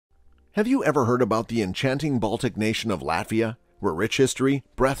Have you ever heard about the enchanting Baltic nation of Latvia, where rich history,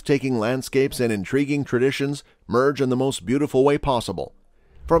 breathtaking landscapes, and intriguing traditions merge in the most beautiful way possible?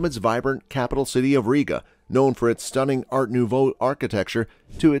 From its vibrant capital city of Riga, known for its stunning Art Nouveau architecture,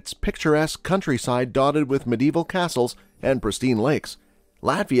 to its picturesque countryside dotted with medieval castles and pristine lakes,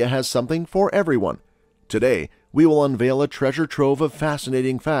 Latvia has something for everyone. Today, we will unveil a treasure trove of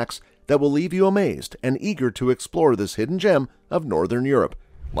fascinating facts that will leave you amazed and eager to explore this hidden gem of Northern Europe.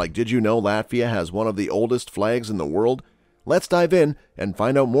 Like, did you know Latvia has one of the oldest flags in the world? Let's dive in and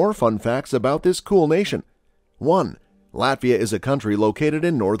find out more fun facts about this cool nation. 1. Latvia is a country located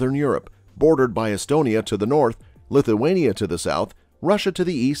in Northern Europe, bordered by Estonia to the north, Lithuania to the south, Russia to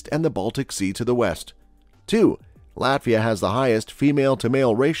the east, and the Baltic Sea to the west. 2. Latvia has the highest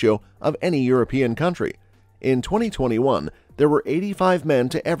female-to-male ratio of any European country. In 2021, there were 85 men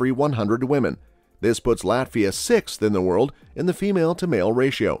to every 100 women. This puts Latvia 6th in the world in the female-to-male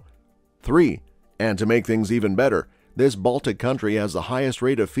ratio. 3. And to make things even better, this Baltic country has the highest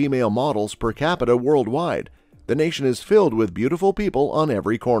rate of female models per capita worldwide. The nation is filled with beautiful people on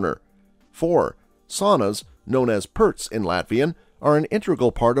every corner. 4. Saunas, known as perts in Latvian, are an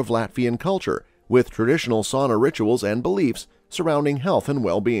integral part of Latvian culture, with traditional sauna rituals and beliefs surrounding health and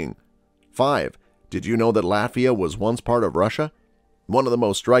well-being. 5. Did you know that Latvia was once part of Russia? One of the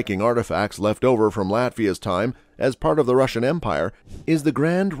most striking artifacts left over from Latvia's time as part of the Russian Empire is the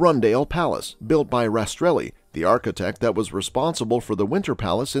Grand Rundale Palace, built by Rastrelli, the architect that was responsible for the Winter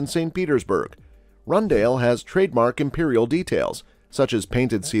Palace in St. Petersburg. Rundale has trademark imperial details, such as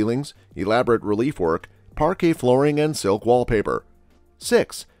painted ceilings, elaborate relief work, parquet flooring, and silk wallpaper.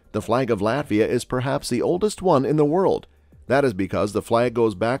 6. The flag of Latvia is perhaps the oldest one in the world. That is because the flag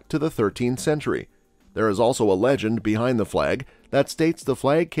goes back to the 13th century. There is also a legend behind the flag that states the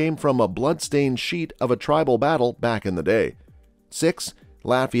flag came from a blood-stained sheet of a tribal battle back in the day. 6.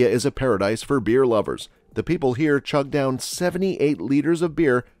 Latvia is a paradise for beer lovers. The people here chug down 78 liters of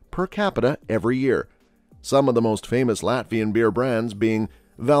beer per capita every year. Some of the most famous Latvian beer brands being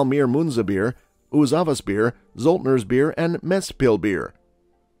Valmiera Munza beer, Uzavas beer, Zoltner's beer, and Mespil beer.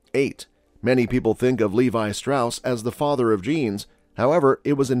 8. Many people think of Levi Strauss as the father of jeans. However,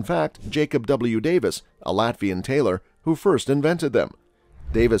 it was in fact Jacob W. Davis, a Latvian tailor, who first invented them.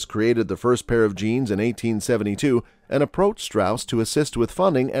 Davis created the first pair of jeans in 1872 and approached Strauss to assist with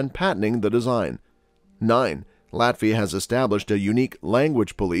funding and patenting the design. 9. Latvia has established a unique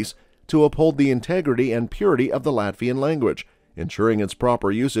language police to uphold the integrity and purity of the Latvian language, ensuring its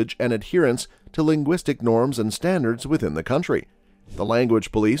proper usage and adherence to linguistic norms and standards within the country. The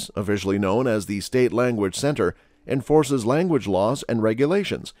Language Police, officially known as the State Language Center, enforces language laws and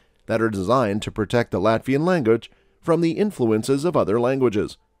regulations that are designed to protect the Latvian language from the influences of other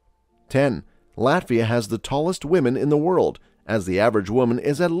languages. 10. Latvia has the tallest women in the world, as the average woman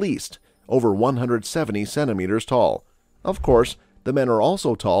is at least over 170 centimeters tall. Of course, the men are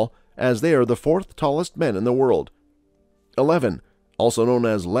also tall, as they are the 4th tallest men in the world. 11. Also known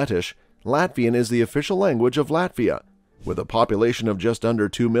as Lettish, Latvian is the official language of Latvia. With a population of just under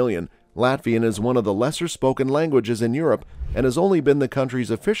 2 million, Latvian is one of the lesser-spoken languages in Europe and has only been the country's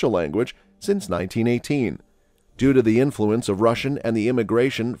official language since 1918. Due to the influence of Russian and the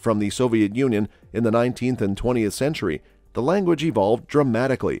immigration from the Soviet Union in the 19th and 20th century, the language evolved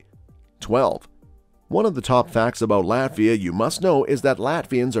dramatically. 12. One of the top facts about Latvia you must know is that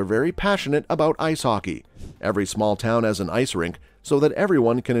Latvians are very passionate about ice hockey. Every small town has an ice rink so that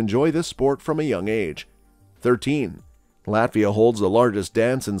everyone can enjoy this sport from a young age. 13. Latvia holds the largest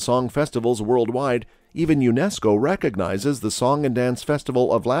dance and song festivals worldwide. Even UNESCO recognizes the Song and Dance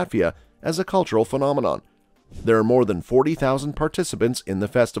Festival of Latvia as a cultural phenomenon. There are more than 40,000 participants in the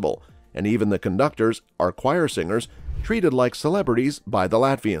festival, and even the conductors are choir singers treated like celebrities by the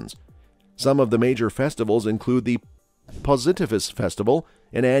Latvians. Some of the major festivals include the Positivus Festival,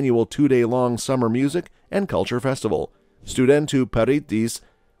 an annual 2-day-long summer music and culture festival, Studentu Paritis,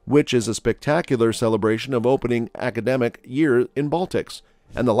 which is a spectacular celebration of opening academic year in Baltics,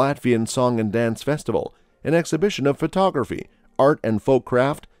 and the Latvian Song and Dance Festival, an exhibition of photography, art and folk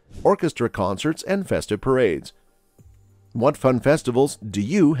craft, orchestra concerts, and festive parades. What fun festivals do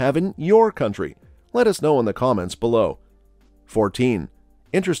you have in your country? Let us know in the comments below. 14.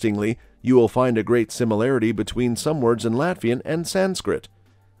 Interestingly, you will find a great similarity between some words in Latvian and Sanskrit.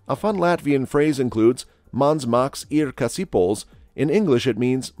 A fun Latvian phrase includes "Mans maks ir kasipols." In English, it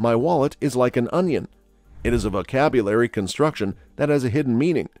means, "My wallet is like an onion." It is a vocabulary construction that has a hidden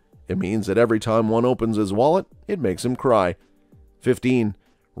meaning. It means that every time one opens his wallet, it makes him cry. 15.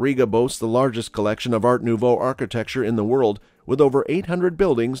 Riga boasts the largest collection of Art Nouveau architecture in the world, with over 800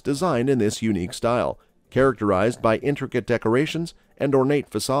 buildings designed in this unique style, characterized by intricate decorations and ornate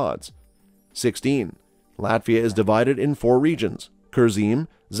facades. 16. Latvia is divided in 4 regions: Kurzem,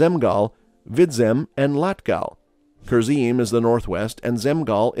 Zemgal, Vidzem, and Latgal. Kurzem is the northwest and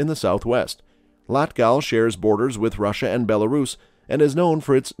Zemgal in the southwest. Latgal shares borders with Russia and Belarus and is known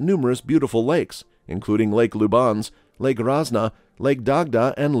for its numerous beautiful lakes, including Lake Lubans, Lake Razna, Lake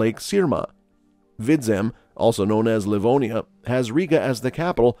Dagda, and Lake Sirma. Vidzem, also known as Livonia, has Riga as the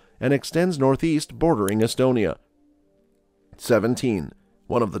capital and extends northeast bordering Estonia. 17.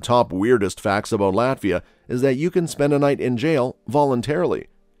 One of the top weirdest facts about Latvia is that you can spend a night in jail voluntarily.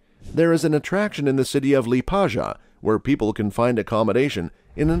 There is an attraction in the city of Liepāja where people can find accommodation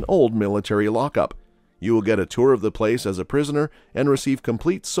in an old military lockup. You will get a tour of the place as a prisoner and receive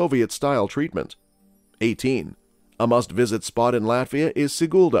complete Soviet-style treatment. 18. A must-visit spot in Latvia is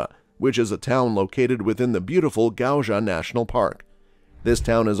Sigulda, which is a town located within the beautiful Gauja National Park. This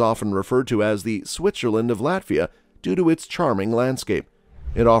town is often referred to as the Switzerland of Latvia due to its charming landscape.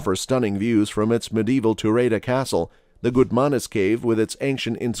 It offers stunning views from its medieval Tureta castle, the Gutmanis cave with its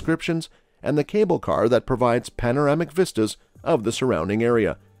ancient inscriptions, and the cable car that provides panoramic vistas of the surrounding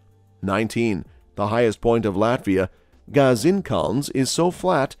area. 19. The highest point of Latvia, Gazinkalns, is so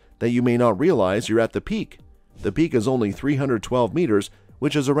flat that you may not realize you're at the peak. The peak is only 312 meters,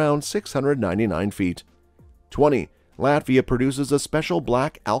 which is around 699 feet. 20. Latvia produces a special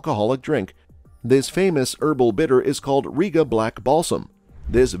black alcoholic drink. This famous herbal bitter is called Riga Black Balsam.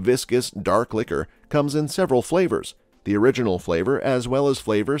 This viscous, dark liquor comes in several flavors, the original flavor as well as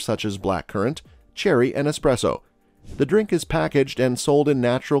flavors such as blackcurrant, cherry, and espresso. The drink is packaged and sold in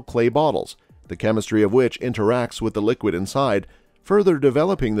natural clay bottles, the chemistry of which interacts with the liquid inside, further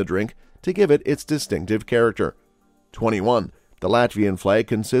developing the drink to give it its distinctive character. 21. The Latvian flag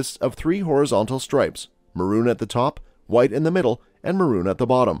consists of 3 horizontal stripes, maroon at the top, white in the middle, and maroon at the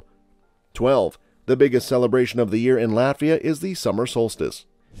bottom. 12. The biggest celebration of the year in Latvia is the summer solstice.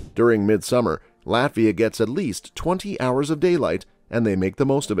 During midsummer, Latvia gets at least 20 hours of daylight, and they make the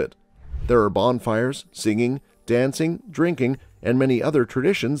most of it. There are bonfires, singing, dancing, drinking, and many other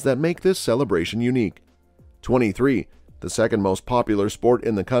traditions that make this celebration unique. 23. The second most popular sport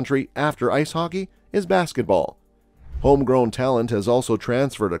in the country after ice hockey is basketball. Homegrown talent has also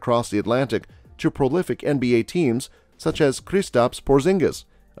transferred across the Atlantic to prolific NBA teams such as Kristaps Porzingis,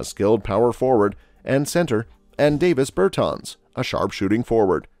 a skilled power forward and center, and Davis Bertans, a sharpshooting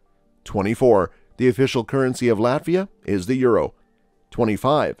forward. 24. The official currency of Latvia is the euro.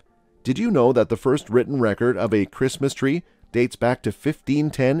 25. Did you know that the first written record of a Christmas tree dates back to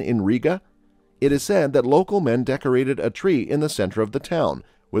 1510 in Riga? It is said that local men decorated a tree in the center of the town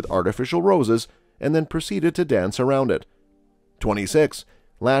with artificial roses and then proceeded to dance around it. 26.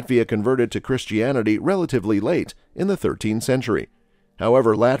 Latvia converted to Christianity relatively late in the 13th century.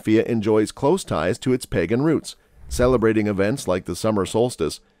 However, Latvia enjoys close ties to its pagan roots, celebrating events like the summer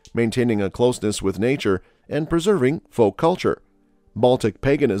solstice, maintaining a closeness with nature, and preserving folk culture. Baltic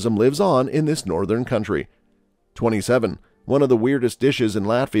paganism lives on in this northern country. 27. One of the weirdest dishes in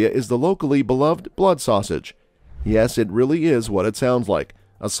Latvia is the locally beloved blood sausage. Yes, it really is what it sounds like,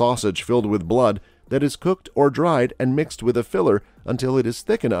 a sausage filled with blood that is cooked or dried and mixed with a filler until it is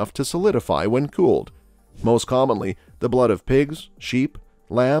thick enough to solidify when cooled. Most commonly, the blood of pigs, sheep,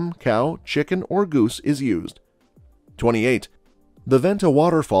 lamb, cow, chicken, or goose is used. 28. The Venta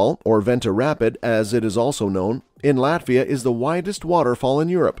waterfall, or Venta Rapid as it is also known, in Latvia is the widest waterfall in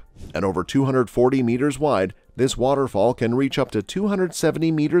Europe. At over 240 meters wide, this waterfall can reach up to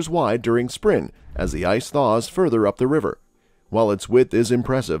 270 meters wide during spring as the ice thaws further up the river. While its width is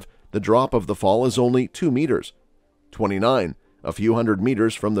impressive, the drop of the fall is only 2 meters. 29. A few hundred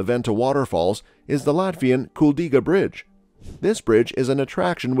meters from the Venta waterfalls is the Latvian Kuldiga Bridge. This bridge is an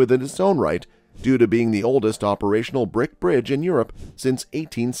attraction within its own right due to being the oldest operational brick bridge in Europe since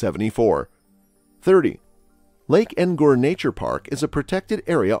 1874. 30. Lake Engur Nature Park is a protected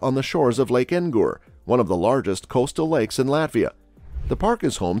area on the shores of Lake Engur, one of the largest coastal lakes in Latvia. The park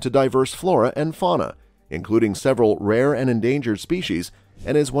is home to diverse flora and fauna, including several rare and endangered species,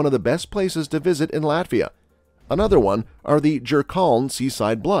 and is one of the best places to visit in Latvia. Another one are the Jerkaln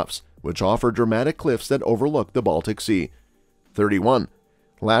seaside bluffs, which offer dramatic cliffs that overlook the Baltic Sea. 31.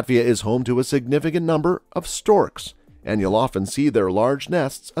 Latvia is home to a significant number of storks, and you'll often see their large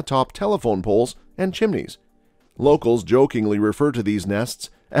nests atop telephone poles and chimneys. Locals jokingly refer to these nests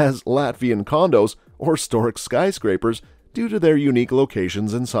as Latvian condos or stork skyscrapers due to their unique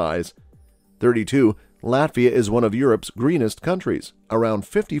locations and size. 32. Latvia is one of Europe's greenest countries. Around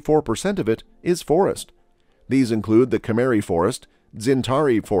 54% of it is forest. These include the Kameri Forest,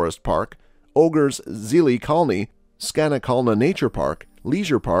 Dzintari Forest Park, Ogres Zili Kalni, Skanakalna Nature Park,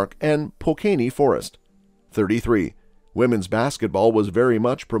 Leisure Park, and Pokani Forest. 33. Women's basketball was very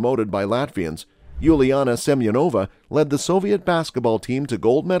much promoted by Latvians. Yuliana Semyonova led the Soviet basketball team to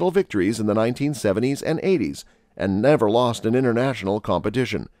gold medal victories in the 1970s and 80s and never lost an international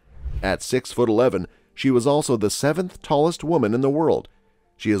competition. At 6'11", she was also the 7th tallest woman in the world.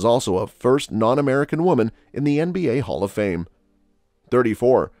 She is also a first non-American woman in the NBA Hall of Fame.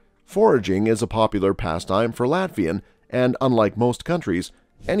 34. Foraging is a popular pastime for Latvian, and unlike most countries,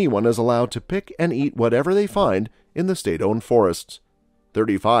 anyone is allowed to pick and eat whatever they find in the state-owned forests.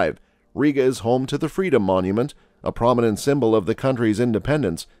 35. Riga is home to the Freedom Monument, a prominent symbol of the country's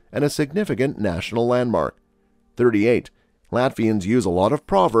independence and a significant national landmark. 38. Latvians use a lot of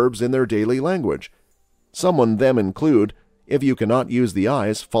proverbs in their daily language. Some of them include, "If you cannot use the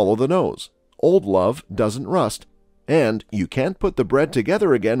eyes, follow the nose," "Old love doesn't rust," and "You can't put the bread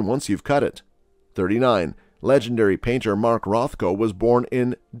together again once you've cut it." 39. Legendary painter Mark Rothko was born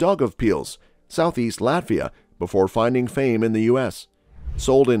in Daugavpils, southeast Latvia, before finding fame in the U.S.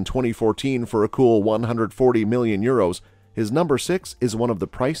 Sold in 2014 for a cool 140 million euros, his number 6 is one of the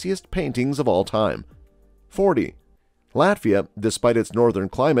priciest paintings of all time. 40. Latvia, despite its northern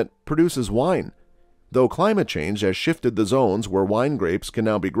climate, produces wine. Though climate change has shifted the zones where wine grapes can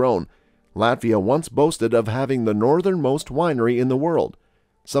now be grown, Latvia once boasted of having the northernmost winery in the world.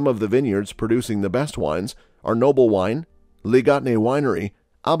 Some of the vineyards producing the best wines are Noble Wine, Ligatne Winery,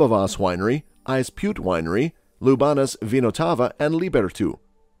 Abavas Winery, Aisput Winery, Lubanas Vinotava, and Libertu.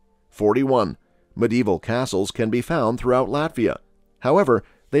 41. Medieval castles can be found throughout Latvia. However,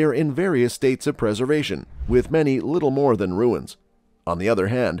 they are in various states of preservation, with many little more than ruins. On the other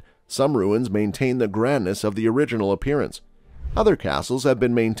hand, some ruins maintain the grandness of the original appearance. Other castles have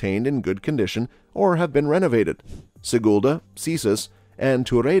been maintained in good condition or have been renovated. Sigulda, Sisus, and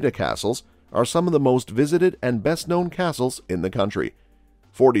Tureda castles are some of the most visited and best-known castles in the country.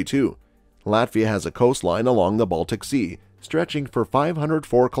 42. Latvia has a coastline along the Baltic Sea, stretching for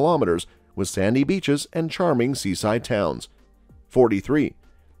 504 kilometers, with sandy beaches and charming seaside towns. 43.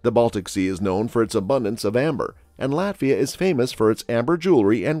 The Baltic Sea is known for its abundance of amber, and Latvia is famous for its amber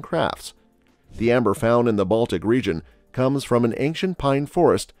jewelry and crafts. The amber found in the Baltic region comes from an ancient pine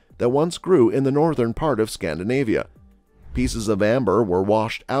forest that once grew in the northern part of Scandinavia. Pieces of amber were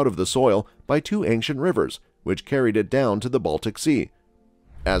washed out of the soil by 2 ancient rivers, which carried it down to the Baltic Sea.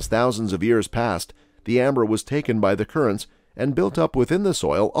 As thousands of years passed, the amber was taken by the currents and built up within the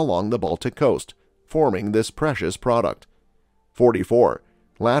soil along the Baltic coast, forming this precious product. 44.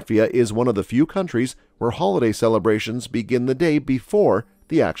 Latvia is one of the few countries where holiday celebrations begin the day before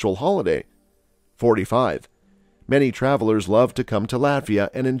the actual holiday. 45. Many travelers love to come to Latvia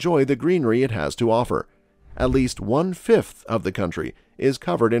and enjoy the greenery it has to offer. At least 1/5 of the country is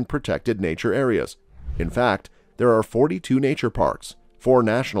covered in protected nature areas. In fact, there are 42 nature parks, 4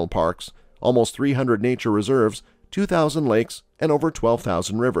 national parks, almost 300 nature reserves, 2,000 lakes, and over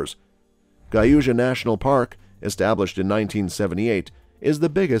 12,000 rivers. Gaiuja National Park, established in 1978, is the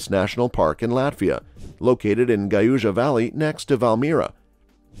biggest national park in Latvia, located in Gaiuja Valley next to Valmiera.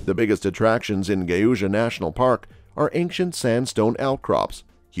 The biggest attractions in Gaiuja National Park are ancient sandstone outcrops,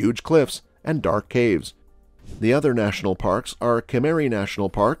 huge cliffs, and dark caves. The other national parks are Kemeri National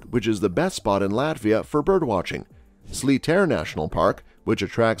Park, which is the best spot in Latvia for birdwatching, Slītere National Park, which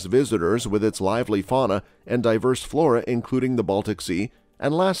attracts visitors with its lively fauna and diverse flora including the Baltic Sea,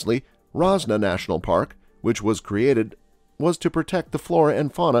 and lastly, Razna National Park, which was to protect the flora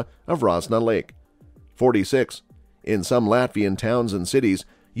and fauna of Razna Lake. 46. In some Latvian towns and cities,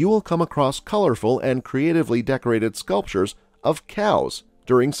 you will come across colorful and creatively decorated sculptures of cows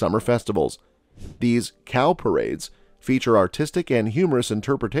during summer festivals. These cow parades feature artistic and humorous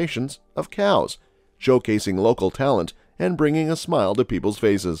interpretations of cows, showcasing local talent and bringing a smile to people's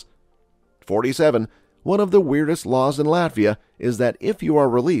faces. 47. One of the weirdest laws in Latvia is that if you are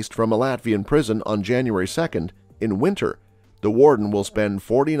released from a Latvian prison on January 2nd, in winter, the warden will spend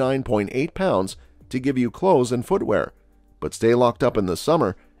 49.8 pounds to give you clothes and footwear, but stay locked up in the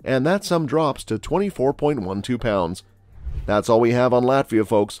summer, and that sum drops to 24.12 pounds. That's all we have on Latvia,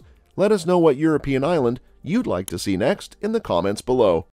 folks. Let us know what European island you'd like to see next in the comments below.